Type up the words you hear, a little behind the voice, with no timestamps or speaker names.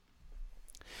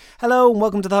Hello and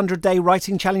welcome to the 100-Day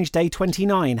Writing Challenge, Day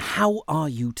 29. How are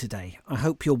you today? I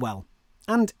hope you're well.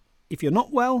 And if you're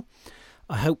not well,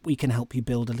 I hope we can help you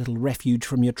build a little refuge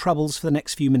from your troubles for the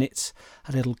next few minutes,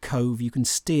 a little cove you can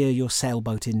steer your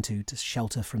sailboat into to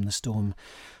shelter from the storm.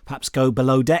 Perhaps go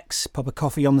below decks, pop a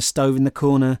coffee on the stove in the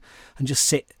corner, and just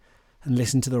sit and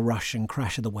listen to the rush and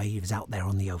crash of the waves out there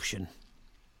on the ocean.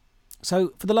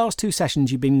 So, for the last two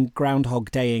sessions, you've been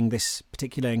Groundhog Daying this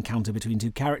particular encounter between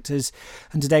two characters,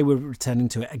 and today we're returning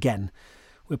to it again.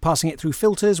 We're passing it through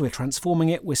filters, we're transforming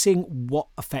it, we're seeing what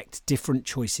effect different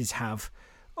choices have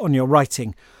on your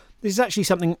writing. This is actually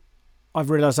something I've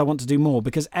realised I want to do more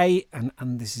because and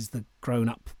this is the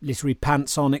grown-up literary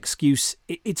pants-on excuse,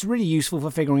 it's really useful for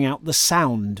figuring out the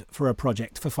sound for a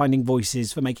project, for finding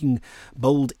voices, for making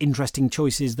bold, interesting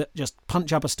choices that just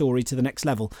punch up a story to the next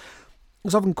level.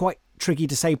 It's often quite tricky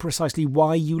to say precisely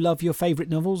why you love your favourite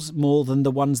novels more than the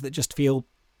ones that just feel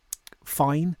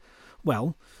fine.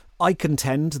 Well, I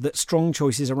contend that strong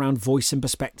choices around voice and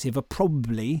perspective are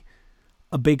probably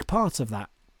a big part of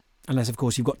that. Unless, of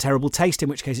course, you've got terrible taste, in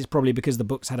which case it's probably because the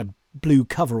book's had a blue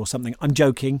cover or something. I'm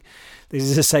joking. This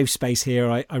is a safe space here.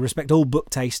 I respect all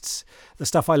book tastes. The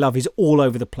stuff I love is all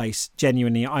over the place,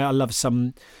 genuinely. I love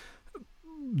some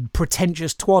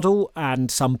pretentious twaddle and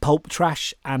some pulp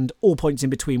trash and all points in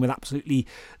between with absolutely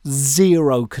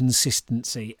zero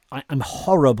consistency. I'm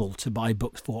horrible to buy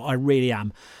books for. I really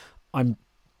am.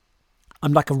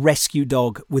 I'm like a rescue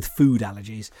dog with food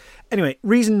allergies. Anyway,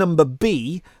 reason number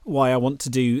B why I want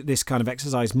to do this kind of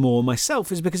exercise more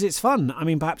myself is because it's fun. I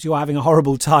mean, perhaps you're having a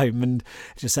horrible time and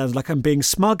it just sounds like I'm being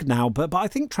smug now, but I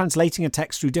think translating a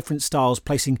text through different styles,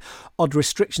 placing odd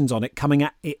restrictions on it, coming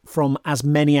at it from as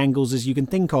many angles as you can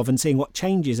think of and seeing what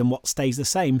changes and what stays the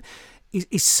same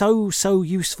is so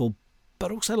useful. But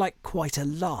also like quite a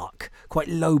lark, quite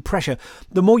low pressure.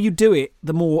 The more you do it,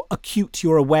 the more acute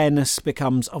your awareness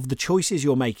becomes of the choices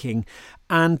you're making,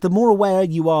 and the more aware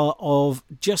you are of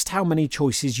just how many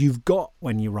choices you've got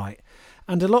when you write.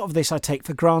 And a lot of this I take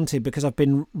for granted because I've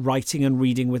been writing and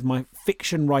reading with my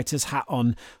fiction writer's hat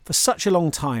on for such a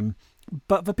long time.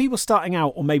 But for people starting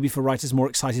out, or maybe for writers more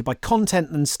excited by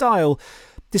content than style,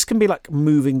 this can be like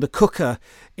moving the cooker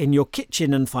in your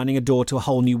kitchen and finding a door to a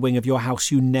whole new wing of your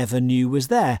house you never knew was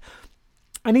there.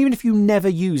 And even if you never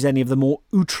use any of the more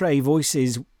outre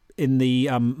voices in the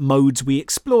modes we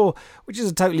explore, which is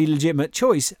a totally legitimate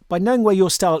choice, by knowing where your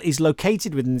style is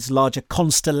located within this larger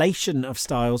constellation of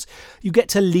styles, you get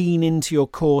to lean into your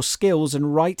core skills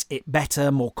and write it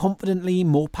better, more confidently,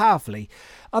 more powerfully.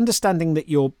 Understanding that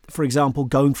you're, for example,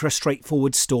 going for a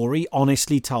straightforward story,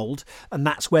 honestly told, and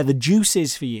that's where the juice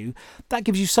is for you, that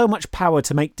gives you so much power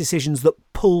to make decisions that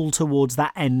pull towards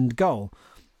that end goal.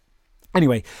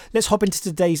 Anyway, let's hop into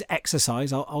today's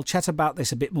exercise. I'll chat about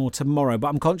this a bit more tomorrow, but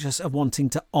I'm conscious of wanting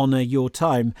to honour your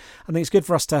time. I think it's good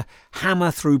for us to hammer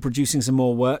through producing some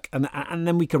more work, and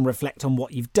then we can reflect on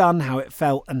what you've done, how it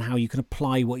felt, and how you can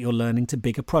apply what you're learning to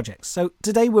bigger projects. So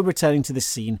today we're returning to this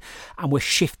scene, and we're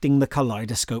shifting the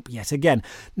kaleidoscope yet again.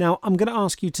 Now, I'm going to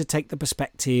ask you to take the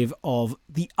perspective of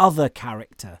the other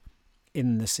character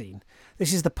in the scene.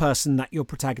 This is the person that your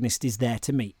protagonist is there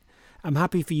to meet. I'm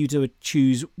happy for you to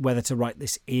choose whether to write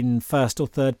this in first or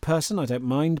third person, I don't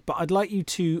mind, but I'd like you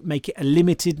to make it a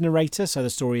limited narrator, so the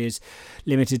story is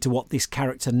limited to what this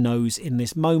character knows in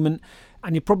this moment,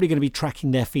 and you're probably going to be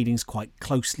tracking their feelings quite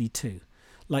closely too.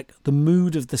 Like, the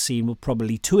mood of the scene will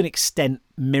probably, to an extent,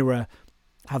 mirror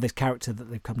how this character that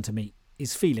they've come to meet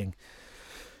is feeling.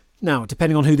 Now,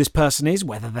 depending on who this person is,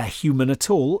 whether they're human at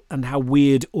all, and how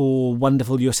weird or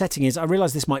wonderful your setting is, I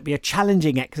realise this might be a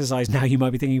challenging exercise now. You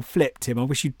might be thinking, flip, Tim, I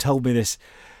wish you'd told me this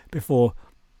before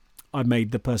I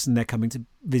made the person they're coming to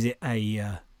visit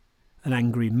an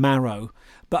angry marrow.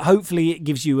 But hopefully it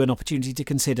gives you an opportunity to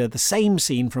consider the same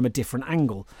scene from a different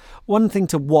angle. One thing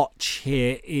to watch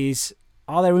here is,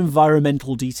 are there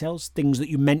environmental details, things that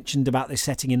you mentioned about this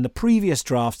setting in the previous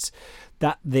drafts,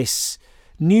 that this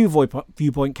new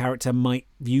viewpoint character might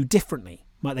view differently?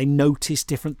 Might they notice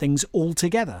different things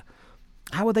altogether?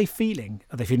 How are they feeling?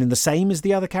 Are they feeling the same as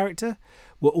the other character?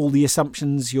 Were all the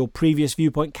assumptions your previous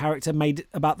viewpoint character made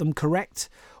about them correct?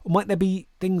 Or might there be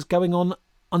things going on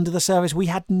under the surface we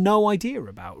had no idea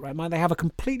about, right? Might they have a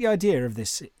completely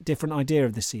different idea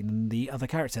of this scene than the other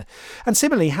character? And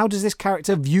similarly, how does this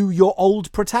character view your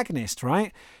old protagonist,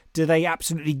 right? Do they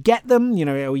absolutely get them? You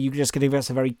know, or are you just going to give us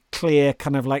a very clear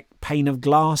kind of like pane of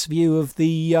glass view of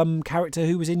the character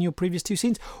who was in your previous two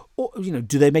scenes? Or, you know,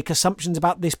 do they make assumptions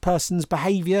about this person's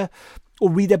behaviour? or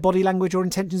read their body language or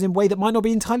intentions in a way that might not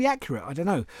be entirely accurate. I don't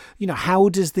know. How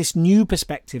does this new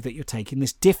perspective that you're taking,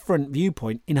 this different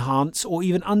viewpoint, enhance or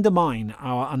even undermine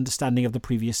our understanding of the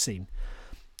previous scene?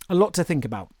 A lot to think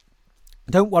about.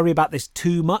 Don't worry about this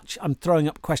too much. I'm throwing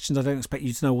up questions. I don't expect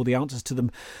you to know all the answers to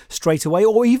them straight away,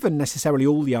 or even necessarily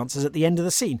all the answers at the end of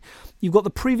the scene. You've got the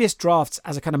previous drafts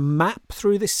as a kind of map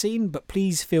through this scene, but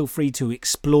please feel free to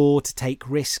explore, to take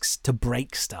risks, to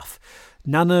break stuff.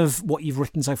 None of what you've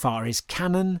written so far is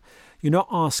canon. You're not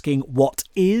asking what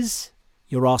is,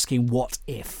 you're asking what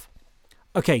if.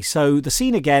 Okay, so the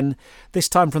scene again, this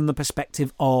time from the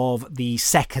perspective of the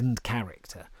second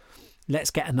character.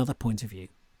 Let's get another point of view.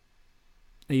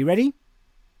 Are you ready?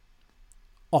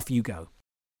 Off you go.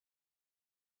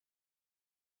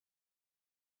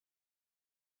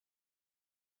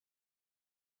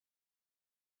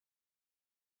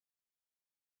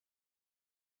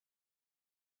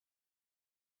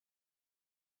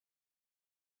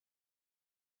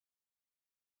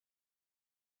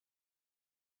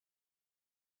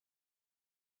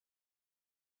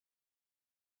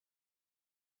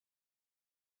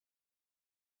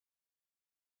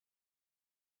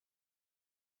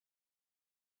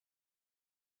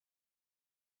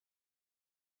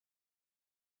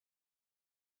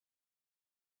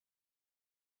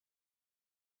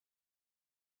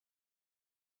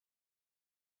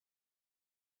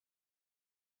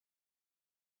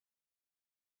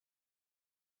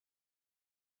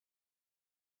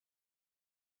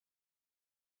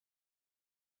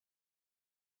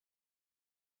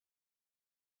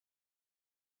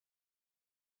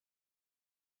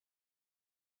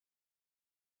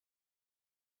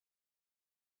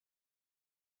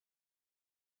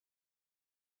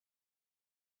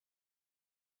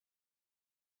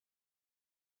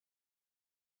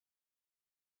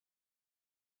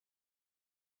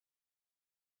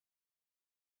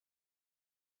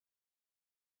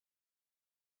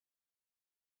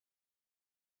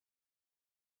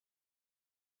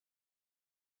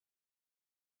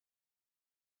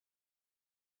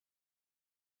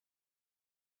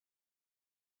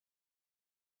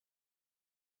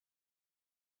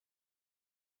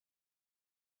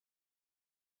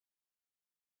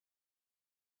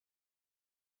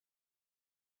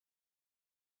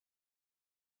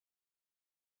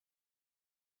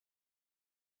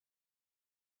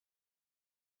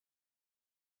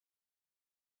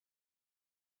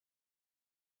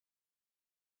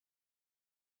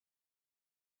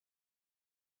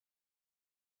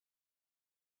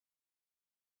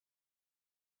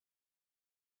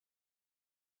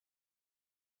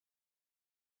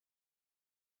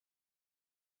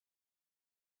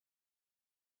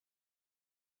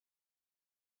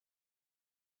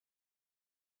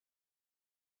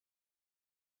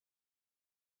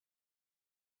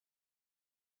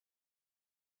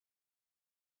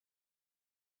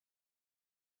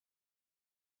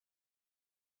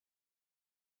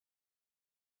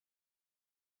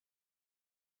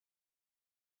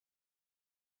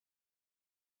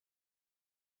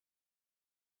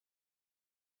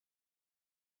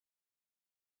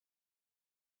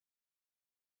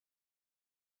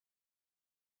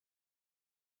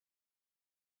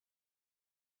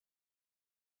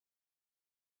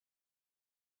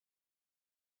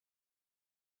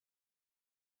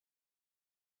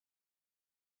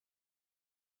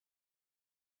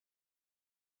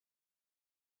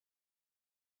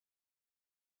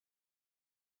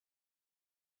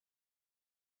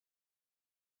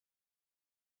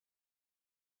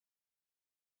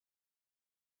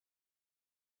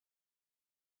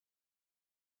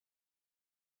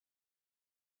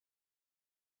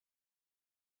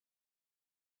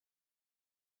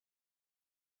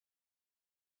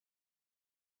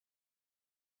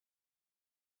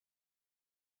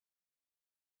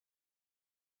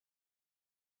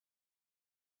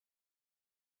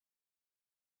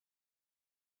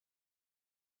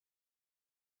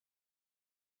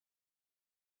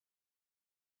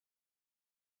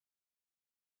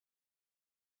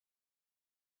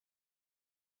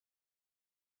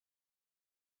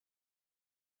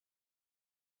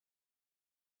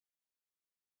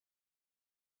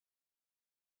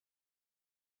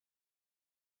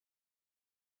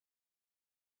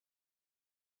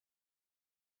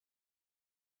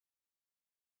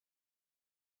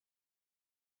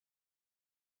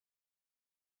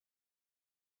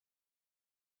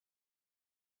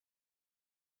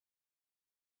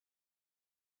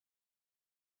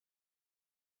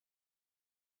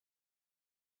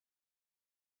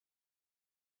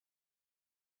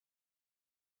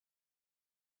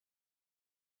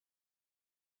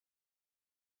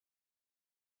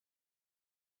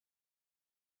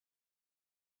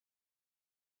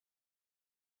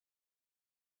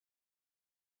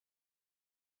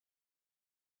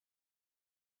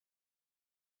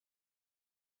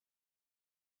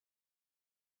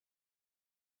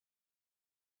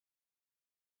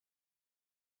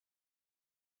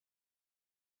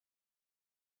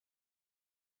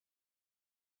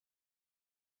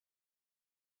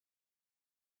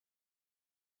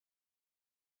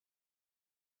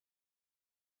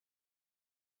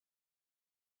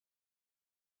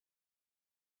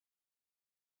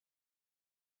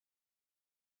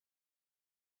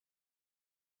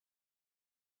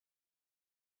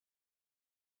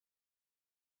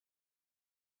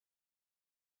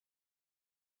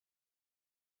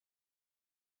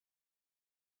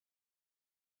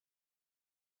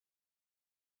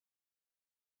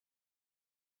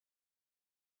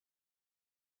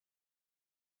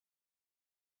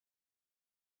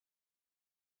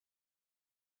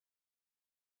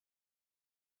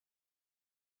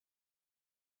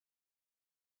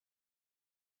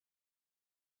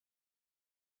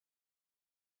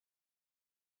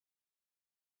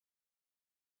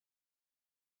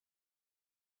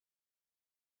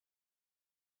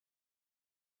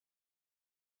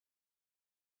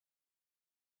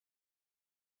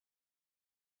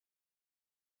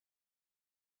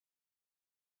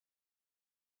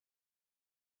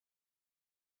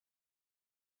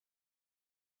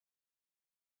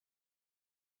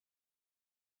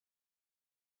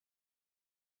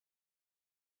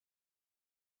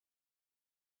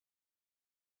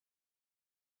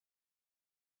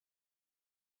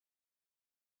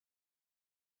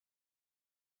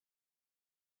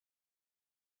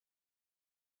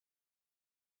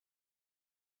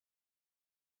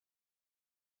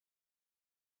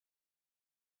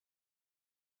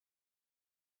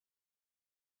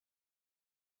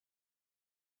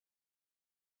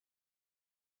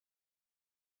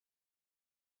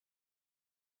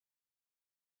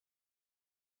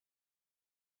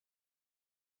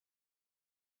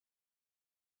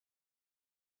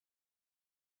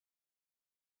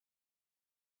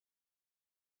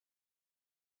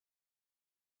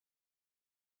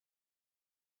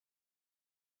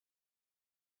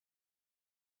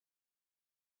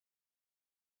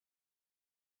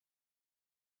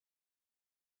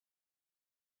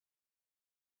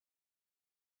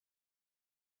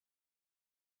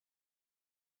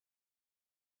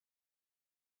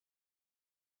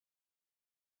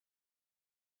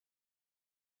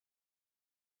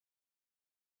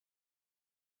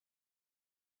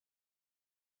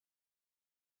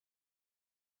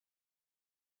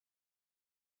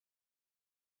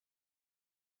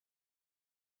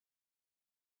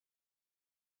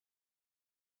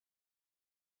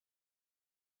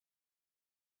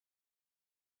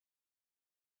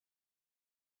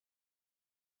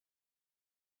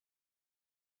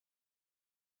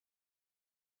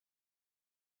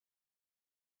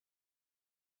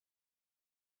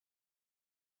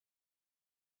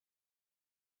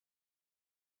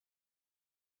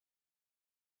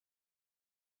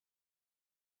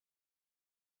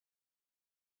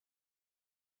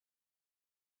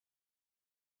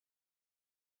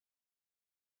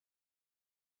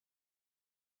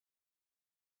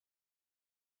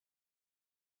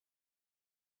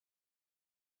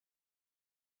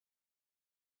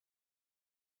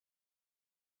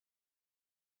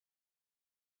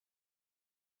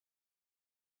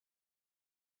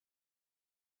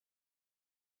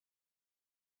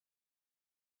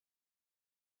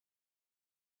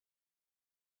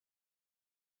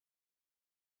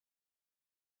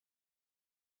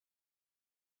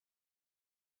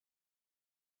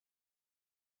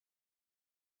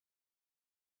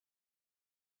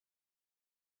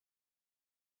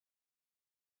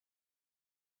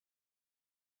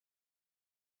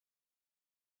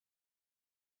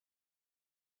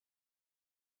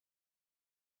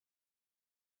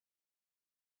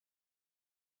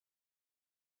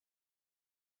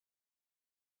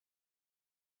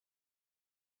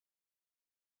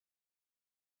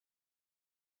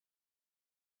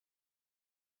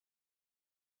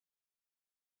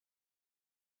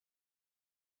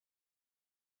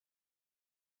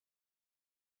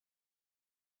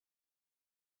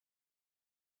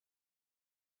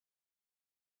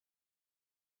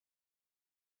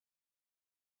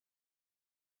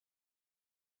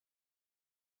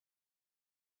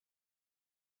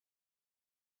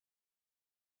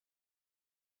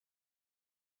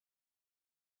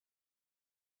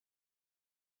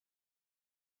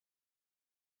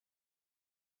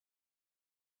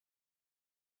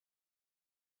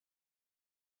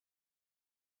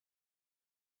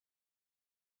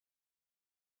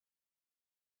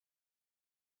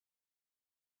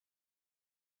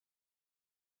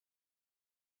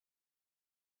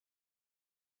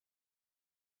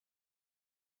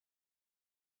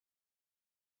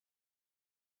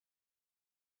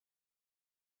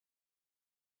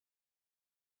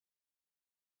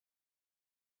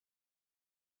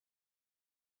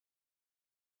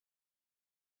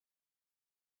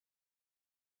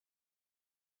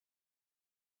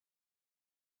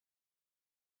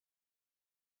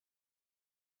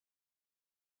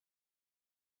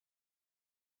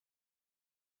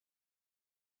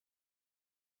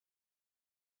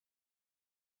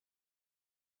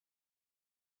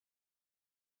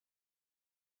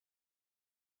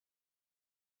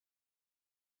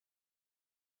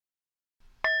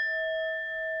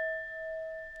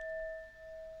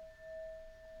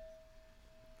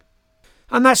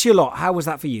 And that's your lot. How was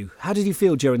that for you? How did you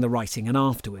feel during the writing and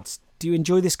afterwards? Do you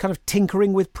enjoy this kind of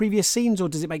tinkering with previous scenes, or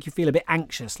does it make you feel a bit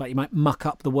anxious, like you might muck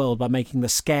up the world by making the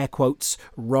scare quotes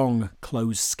wrong,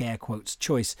 close scare quotes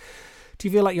choice? Do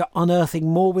you feel like you're unearthing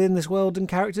more within this world and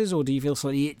characters, or do you feel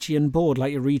slightly itchy and bored,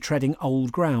 like you're retreading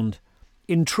old ground?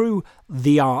 In true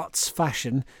The Arts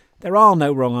fashion, there are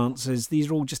no wrong answers. These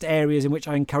are all just areas in which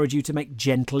I encourage you to make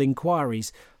gentle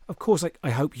inquiries. Of course, I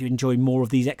hope you enjoy more of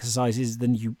these exercises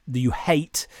than you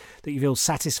hate, that you feel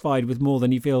satisfied with more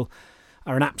than you feel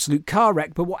are an absolute car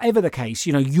wreck. But whatever the case,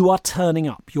 you are turning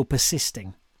up, you're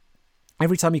persisting.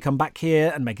 Every time you come back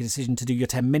here and make a decision to do your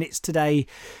 10 minutes today,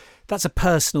 that's a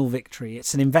personal victory.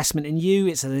 It's an investment in you.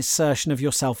 It's an assertion of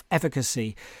your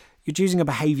self-efficacy. You're choosing a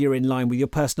behaviour in line with your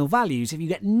personal values. If you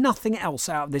get nothing else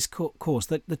out of this course,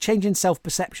 the change in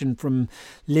self-perception from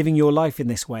living your life in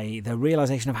this way, the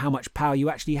realisation of how much power you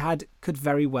actually had, could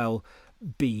very well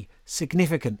be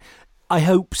significant. I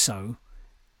hope so.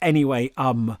 Anyway,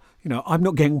 I'm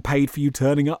not getting paid for you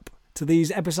turning up to these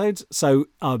episodes. So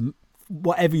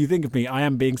whatever you think of me, I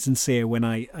am being sincere when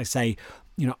I say,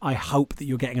 I hope that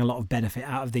you're getting a lot of benefit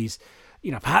out of these.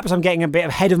 Perhaps I'm getting a bit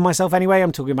ahead of myself anyway.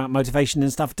 I'm talking about motivation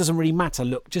and stuff. It doesn't really matter.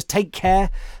 Look, just take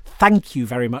care. Thank you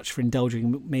very much for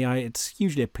indulging me. It's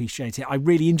hugely appreciated. I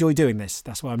really enjoy doing this.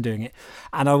 That's why I'm doing it.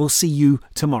 And I will see you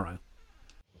tomorrow.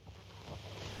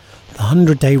 The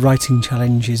 100-Day Writing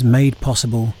Challenge is made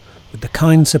possible with the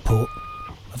kind support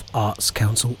of Arts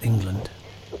Council England.